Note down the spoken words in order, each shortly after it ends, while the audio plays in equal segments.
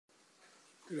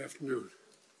Good afternoon.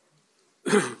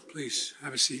 Please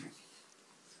have a seat.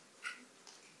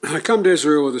 I come to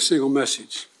Israel with a single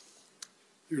message.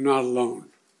 You're not alone.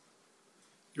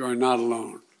 You are not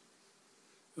alone.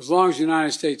 As long as the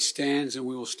United States stands, and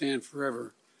we will stand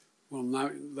forever, we'll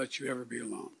not let you ever be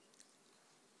alone.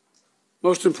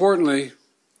 Most importantly,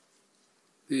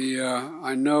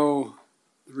 I know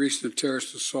the recent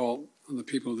terrorist assault on the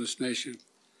people of this nation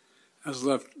has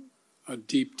left a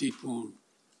deep, deep wound.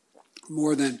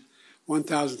 More than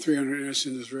 1,300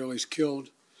 innocent Israelis killed,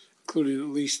 including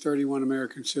at least 31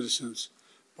 American citizens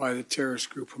by the terrorist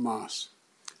group Hamas.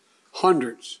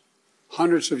 Hundreds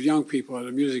of young people at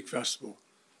a music festival.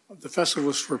 The festival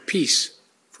was for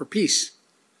peace,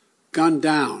 gunned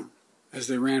down as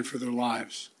they ran for their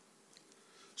lives.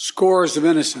 Scores of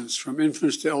innocents, from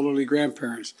infants to elderly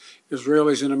grandparents,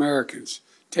 Israelis and Americans,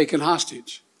 taken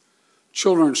hostage.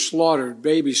 Children slaughtered,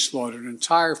 babies slaughtered,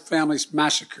 entire families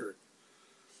massacred.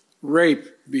 Rape,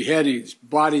 beheadings,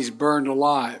 bodies burned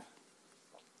alive.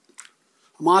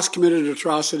 Hamas committed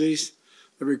atrocities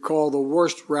that recall the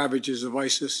worst ravages of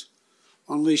ISIS,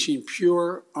 unleashing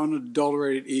pure,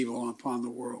 unadulterated evil upon the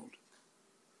world.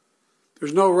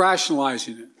 There's no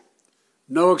rationalizing it,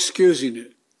 no excusing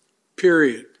it,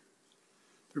 period.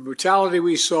 The brutality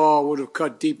we saw would have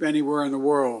cut deep anywhere in the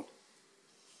world,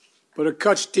 but it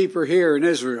cuts deeper here in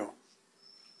Israel.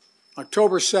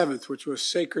 October 7th, which was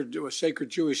a sacred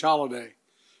Jewish holiday,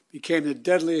 became the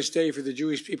deadliest day for the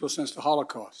Jewish people since the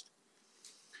Holocaust.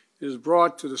 It has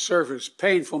brought to the surface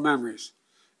painful memories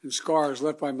and scars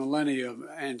left by millennia of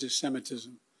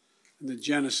anti-Semitism and the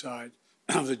genocide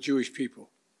of the Jewish people.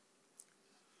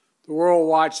 The world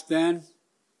watched then,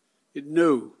 it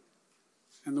knew,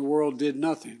 and the world did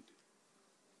nothing.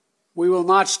 We will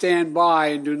not stand by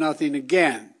and do nothing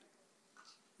again.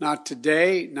 Not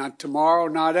today, not tomorrow,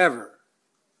 not ever.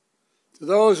 To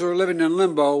those who are living in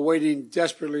limbo, waiting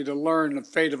desperately to learn the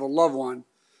fate of a loved one,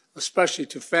 especially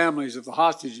to families of the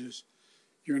hostages,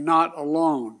 you're not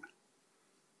alone.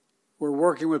 We're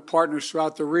working with partners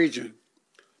throughout the region,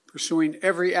 pursuing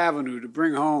every avenue to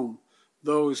bring home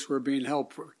those who are being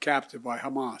held captive by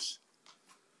Hamas.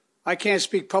 I can't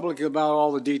speak publicly about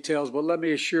all the details, but let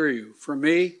me assure you, for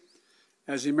me,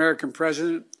 as the American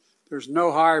president, there's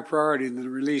no higher priority than the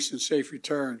release and safe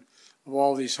return of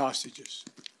all these hostages.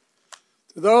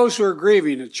 To those who are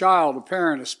grieving, a child, a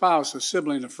parent, a spouse, a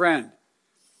sibling, a friend,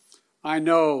 I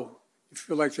know you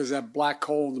feel like there's that black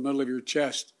hole in the middle of your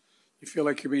chest. You feel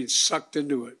like you're being sucked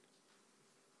into it.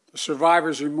 The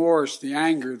survivor's remorse, the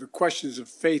anger, the questions of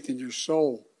faith in your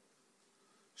soul.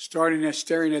 Staring at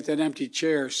that empty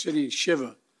chair, sitting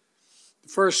Shiva. The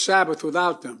first Sabbath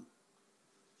without them.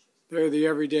 They're the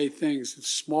everyday things, the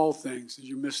small things that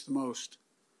you miss the most.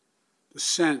 The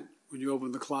scent when you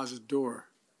open the closet door.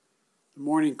 The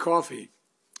morning coffee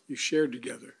you shared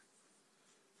together.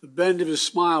 The bend of his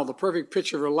smile, the perfect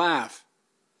pitch of her laugh.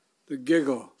 The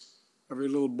giggle of your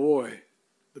little boy,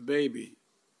 the baby.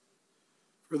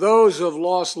 For those who have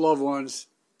lost loved ones,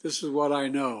 this is what I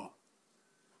know.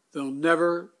 They'll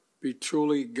never be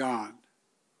truly gone.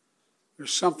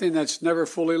 There's something that's never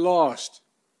fully lost.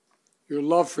 Your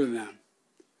love for them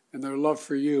and their love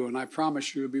for you. And I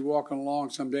promise you, you'll be walking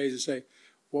along some days and say,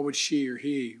 what would she or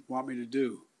he want me to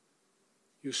do?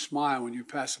 You smile when you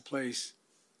pass a place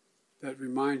that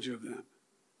reminds you of them.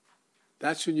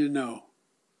 That's when you know.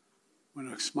 When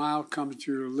a smile comes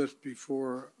to your lips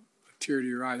before a tear to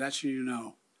your eye, that's when you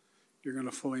know you're going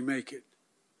to fully make it.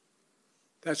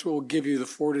 That's what will give you the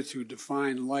fortitude to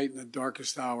find light in the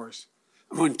darkest hours.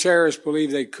 When terrorists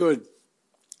believe they could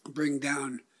bring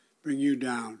you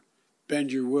down,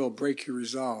 bend your will, break your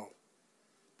resolve.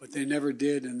 But they never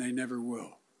did, and they never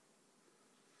will.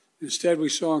 Instead, we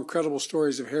saw incredible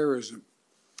stories of heroism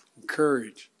and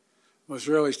courage, of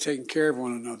Israelis taking care of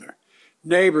one another,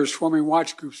 neighbors forming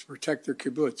watch groups to protect their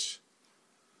kibbutz,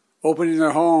 opening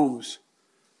their homes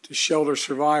to shelter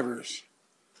survivors,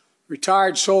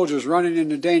 retired soldiers running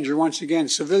into danger once again,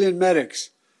 civilian medics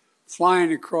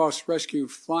flying across rescue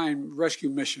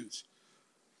missions,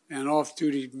 and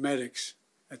off-duty medics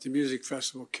at the music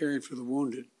festival caring for the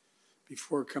wounded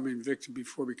before becoming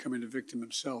a victim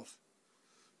himself.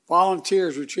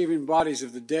 Volunteers retrieving bodies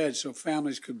of the dead so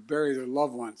families could bury their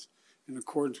loved ones in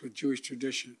accordance with Jewish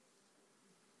tradition.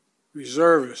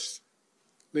 Reservists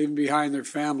leaving behind their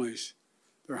families,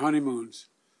 their honeymoons,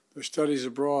 their studies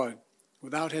abroad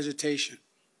without hesitation,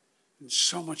 and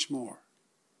so much more.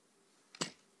 The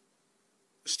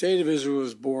state of Israel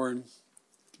was born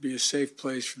to be a safe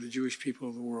place for the Jewish people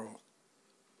of the world.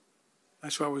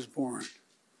 That's why it was born.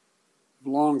 I've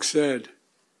long said,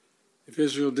 if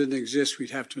Israel didn't exist,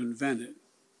 we'd have to invent it.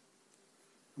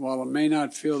 While it may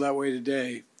not feel that way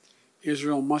today,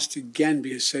 Israel must again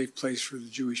be a safe place for the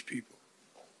Jewish people.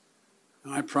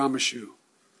 And I promise you,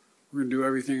 we're going to do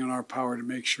everything in our power to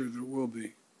make sure that it will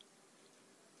be.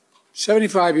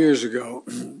 75 years ago,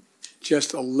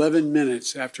 just 11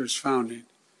 minutes after its founding,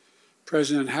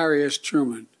 President Harry S.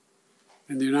 Truman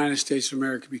and the United States of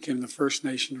America became the first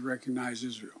nation to recognize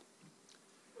Israel.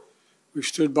 We've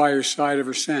stood by your side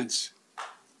ever since.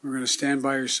 We're going to stand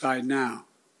by your side now.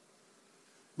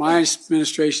 My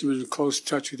administration was in close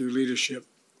touch with your leadership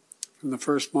from the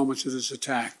first moments of this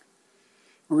attack.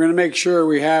 We're going to make sure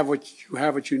we have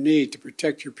what you need to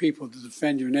protect your people, to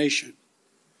defend your nation.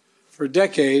 For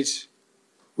decades,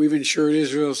 we've ensured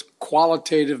Israel's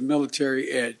qualitative military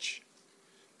edge.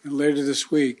 And later this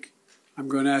week, I'm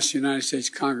going to ask the United States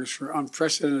Congress for an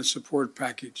unprecedented support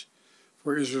package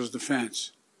for Israel's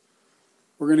defense.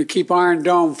 We're going to keep Iron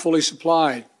Dome fully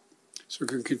supplied so it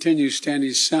can continue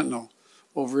standing sentinel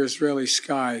over Israeli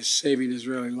skies, saving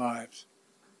Israeli lives.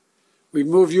 We've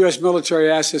moved U.S. military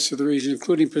assets to the region,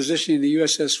 including positioning the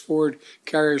USS Ford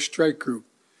Carrier Strike Group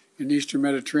in the Eastern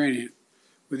Mediterranean,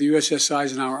 with the USS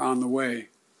Eisenhower on the way,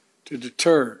 to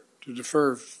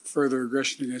defer further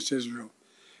aggression against Israel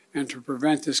and to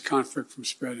prevent this conflict from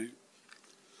spreading.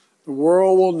 The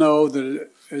world will know that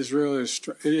Israel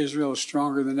is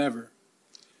stronger than ever.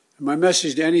 And my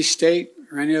message to any state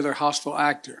or any other hostile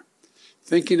actor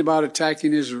thinking about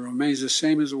attacking Israel remains the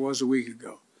same as it was a week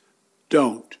ago.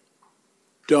 Don't.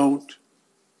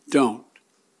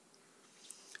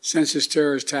 Since this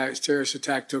terrorist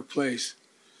attack took place,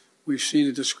 we've seen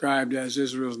it described as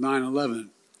Israel's 9/11.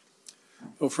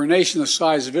 Though for a nation the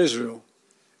size of Israel,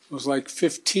 it was like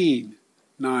 15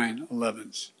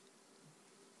 9/11s.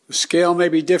 The scale may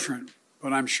be different,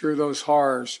 but I'm sure those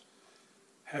horrors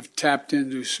have tapped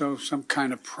into some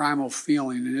kind of primal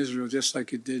feeling in Israel, just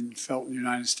like it did and felt in the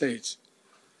United States.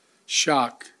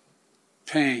 Shock,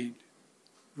 pain,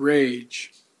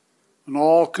 rage, an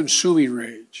all-consuming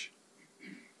rage.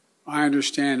 I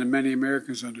understand, and many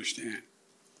Americans understand.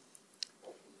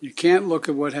 You can't look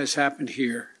at what has happened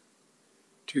here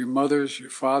to your mothers, your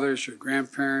fathers, your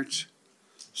grandparents,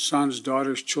 sons,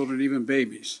 daughters, children, even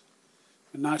babies,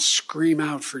 and not scream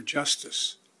out for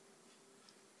justice.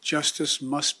 Justice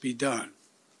must be done.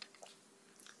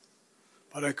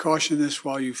 But I caution this: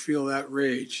 while you feel that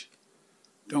rage,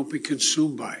 don't be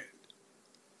consumed by it.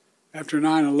 After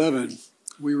 9/11,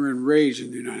 we were enraged in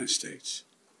the United States.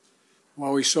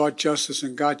 While we sought justice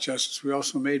and got justice, we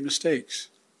also made mistakes.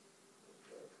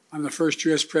 I'm the first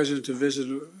U.S. president to visit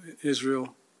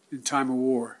Israel in time of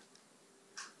war.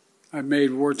 I've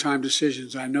made wartime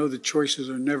decisions. I know the choices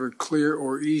are never clear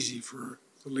or easy for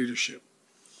the leadership.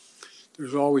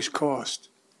 There's always cost,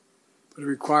 but it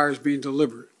requires being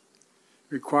deliberate.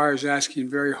 It requires asking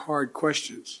very hard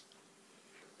questions.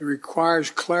 It requires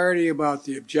clarity about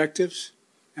the objectives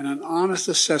and an honest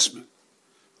assessment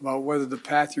about whether the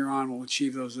path you're on will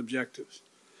achieve those objectives.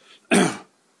 The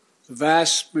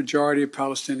vast majority of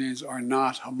Palestinians are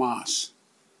not Hamas.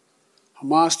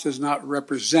 Hamas does not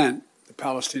represent the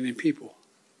Palestinian people.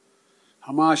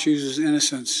 Hamas uses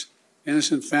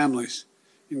innocent families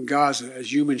in Gaza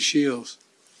as human shields,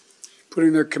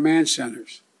 putting their command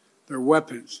centers, their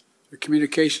weapons, their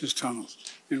communications tunnels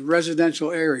in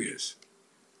residential areas.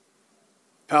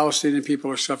 Palestinian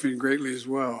people are suffering greatly as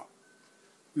well.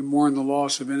 We mourn the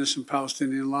loss of innocent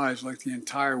Palestinian lives like the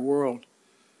entire world.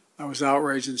 I was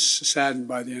outraged and saddened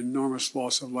by the enormous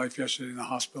loss of life yesterday in the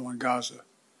hospital in Gaza.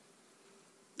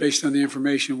 Based on the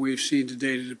information we've seen to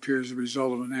date, it appears the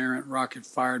result of an errant rocket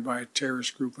fired by a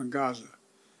terrorist group in Gaza.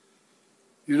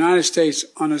 The United States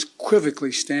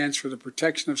unequivocally stands for the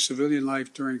protection of civilian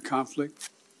life during conflict,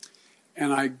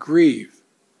 and I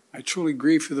truly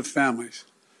grieve for the families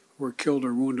who were killed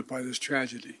or wounded by this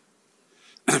tragedy.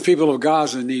 People of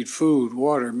Gaza need food,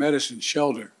 water, medicine,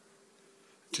 shelter.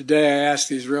 Today I asked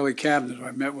the Israeli cabinet, who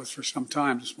I met with for some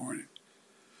time this morning,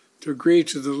 to agree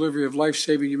to the delivery of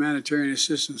life-saving humanitarian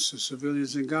assistance to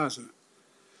civilians in Gaza,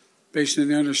 based on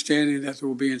the understanding that there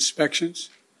will be inspections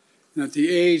and that the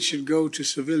aid should go to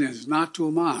civilians, not to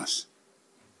Hamas.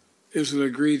 Israel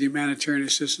agreed the humanitarian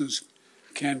assistance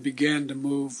can begin to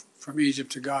move from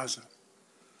Egypt to Gaza.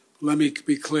 Let me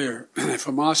be clear: if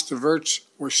Hamas diverts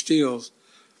or steals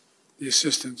the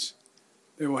assistance,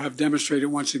 they will have demonstrated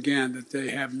once again that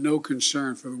they have no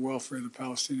concern for the welfare of the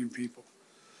Palestinian people.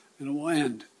 And it will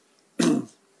end.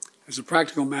 As a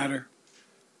practical matter,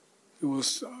 it will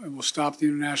stop the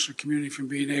international community from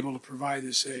being able to provide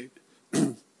this aid.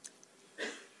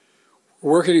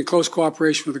 We're working in close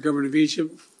cooperation with the government of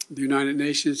Egypt. the United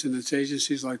Nations and its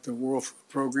agencies like the World Food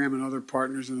Program and other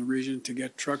partners in the region to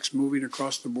get trucks moving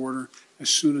across the border as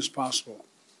soon as possible.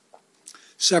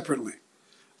 Separately,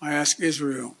 I ask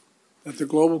Israel that the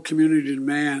global community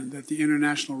demand that the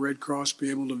International Red Cross be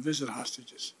able to visit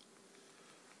hostages.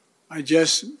 I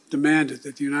just demanded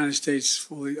that the United States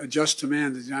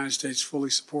fully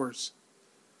supports.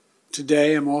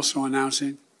 Today, I'm also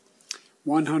announcing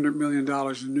 $100 million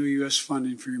in new U.S.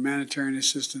 funding for humanitarian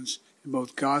assistance in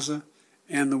both Gaza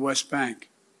and the West Bank.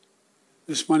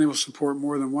 This money will support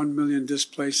more than 1 million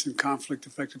displaced and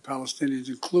conflict-affected Palestinians,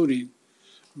 including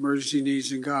emergency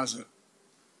needs in Gaza.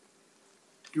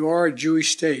 You are a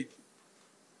Jewish state.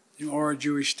 You are a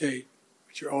Jewish state,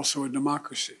 but you're also a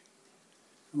democracy.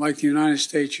 And like the United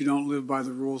States, you don't live by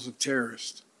the rules of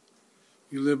terrorists.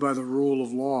 You live by the rule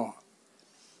of law.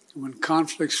 And when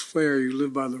conflicts flare, you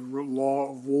live by the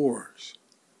law of wars.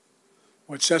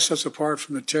 What sets us apart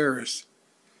from the terrorists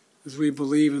is we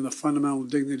believe in the fundamental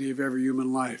dignity of every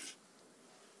human life.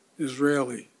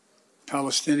 Israeli,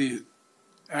 Palestinian,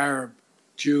 Arab,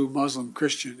 Jew, Muslim,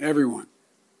 Christian, everyone.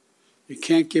 You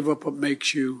can't give up what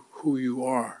makes you who you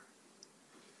are.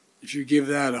 If you give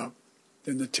that up,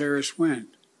 then the terrorists win,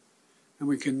 and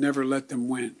we can never let them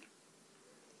win.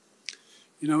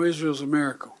 You know, Israel's a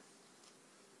miracle,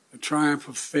 a triumph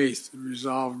of faith and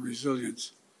resolve and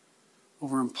resilience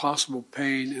over impossible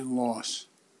pain and loss.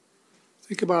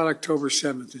 Think about October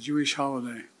 7th, the Jewish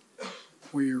holiday,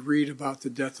 where you read about the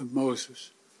death of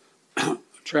Moses, a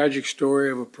tragic story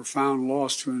of a profound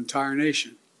loss to an entire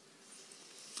nation.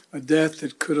 A death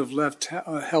that could have left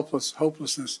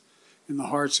hopelessness in the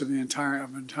hearts of the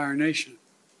entire nation.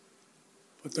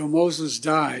 But though Moses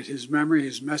died, his memory,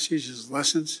 his message, his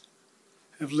lessons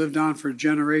have lived on for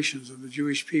generations of the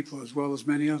Jewish people as well as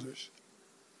many others.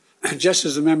 And just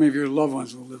as the memory of your loved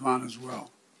ones will live on as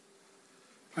well.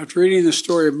 After reading the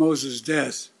story of Moses'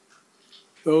 death,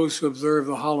 those who observed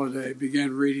the holiday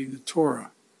began reading the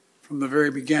Torah from the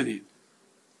very beginning.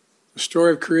 The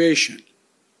story of creation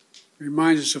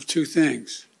reminds us of two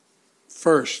things.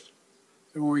 First,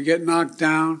 that when we get knocked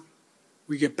down,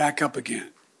 we get back up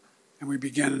again, and we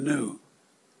begin anew.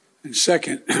 And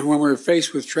second, when we're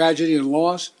faced with tragedy and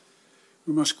loss,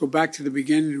 we must go back to the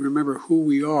beginning and remember who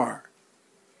we are.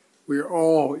 We are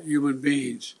all human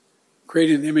beings,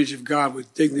 created in the image of God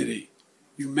with dignity,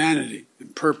 humanity,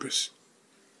 and purpose.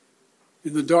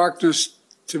 In the darkness,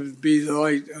 to be the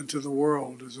light unto the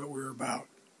world is what we're about.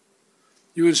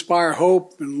 You inspire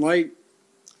hope and light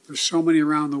for so many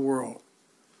around the world.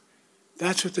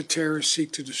 That's what the terrorists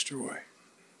seek to destroy.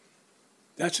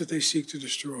 That's what they seek to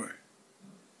destroy.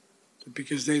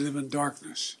 Because they live in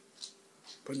darkness.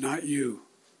 But not you.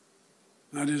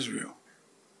 Not Israel.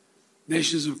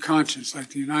 Nations of conscience like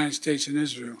the United States and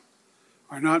Israel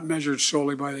are not measured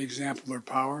solely by the example or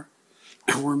power.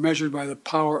 We're measured by the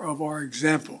power of our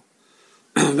example.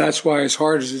 That's why, as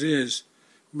hard as it is,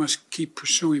 we must keep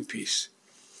pursuing peace.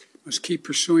 We must keep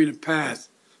pursuing a path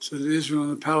so that Israel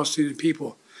and the Palestinian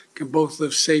people can both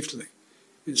live safely,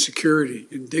 in security,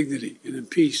 in dignity, and in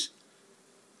peace.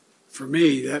 For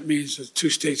me, that means a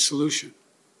two-state solution.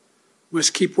 We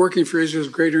must keep working for Israel's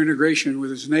greater integration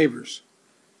with its neighbors.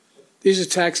 These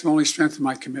attacks have only strengthened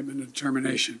my commitment and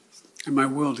determination and my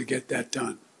will to get that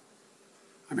done.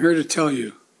 I'm here to tell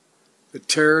you, the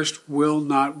terrorists will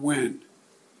not win.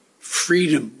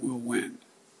 Freedom will win.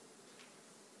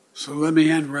 So let me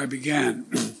end where I began.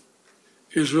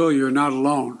 Israel, you're not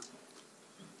alone.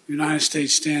 The United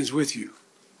States stands with you.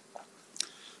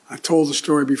 I've told the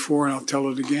story before, and I'll tell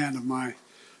it again, of my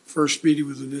first meeting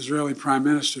with an Israeli prime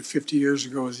minister 50 years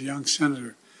ago as a young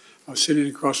senator. I was sitting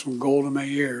across from Golda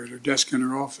Meir at her desk in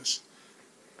her office.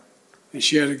 And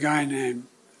she had a guy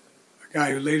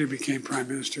who later became prime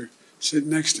minister, sit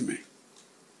next to me,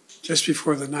 just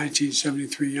before the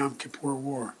 1973 Yom Kippur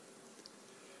War.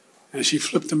 And she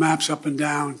flipped the maps up and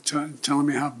down, telling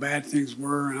me how bad things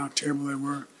were and how terrible they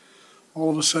were. All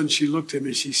of a sudden, she looked at me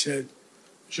and she said,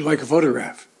 "Would you like a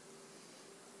photograph?"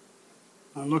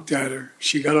 I looked at her.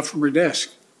 She got up from her desk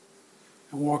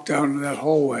and walked out into that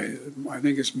hallway. I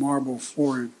think it's marble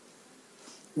flooring.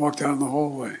 Walked out in the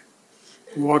hallway.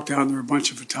 We walked out and there were a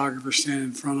bunch of photographers standing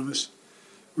in front of us.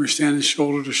 We were standing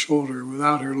shoulder to shoulder.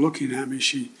 Without her looking at me,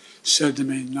 she said to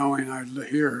me, knowing I'd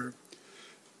hear her,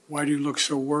 "Why do you look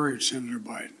so worried, Senator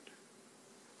Biden?"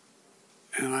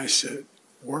 And I said,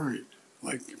 "Worried?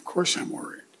 Like, of course I'm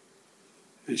worried."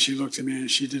 And she looked at me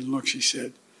and she didn't look. She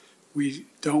said, "We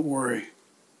don't worry,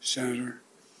 Senator.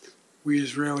 We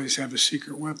Israelis have a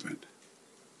secret weapon.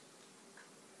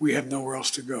 We have nowhere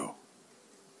else to go."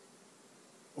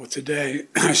 Well, today,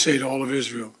 I say to all of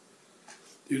Israel,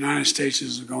 the United States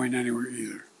isn't going anywhere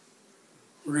either.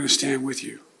 We're going to stand with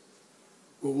you.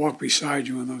 We'll walk beside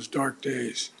you in those dark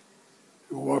days.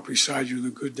 And we'll walk beside you in the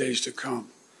good days to come.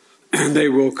 And they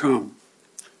will come.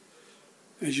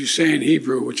 As you say in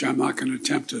Hebrew, which I'm not going to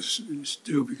attempt to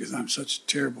do because I'm such a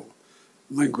terrible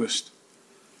linguist,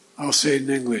 I'll say it in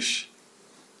English.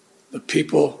 The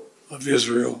people of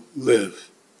Israel live.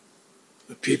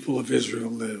 The people of Israel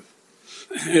live.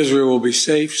 Israel will be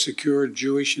safe, secure,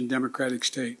 Jewish, and democratic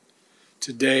state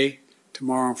today,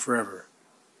 tomorrow, and forever.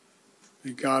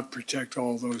 May God protect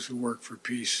all those who work for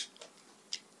peace.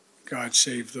 God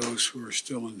save those who are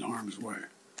still in harm's way.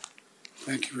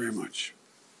 Thank you very much.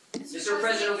 Mr.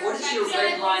 President, what is your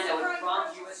red line that would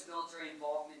prompt U.S. military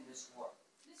involvement in this war?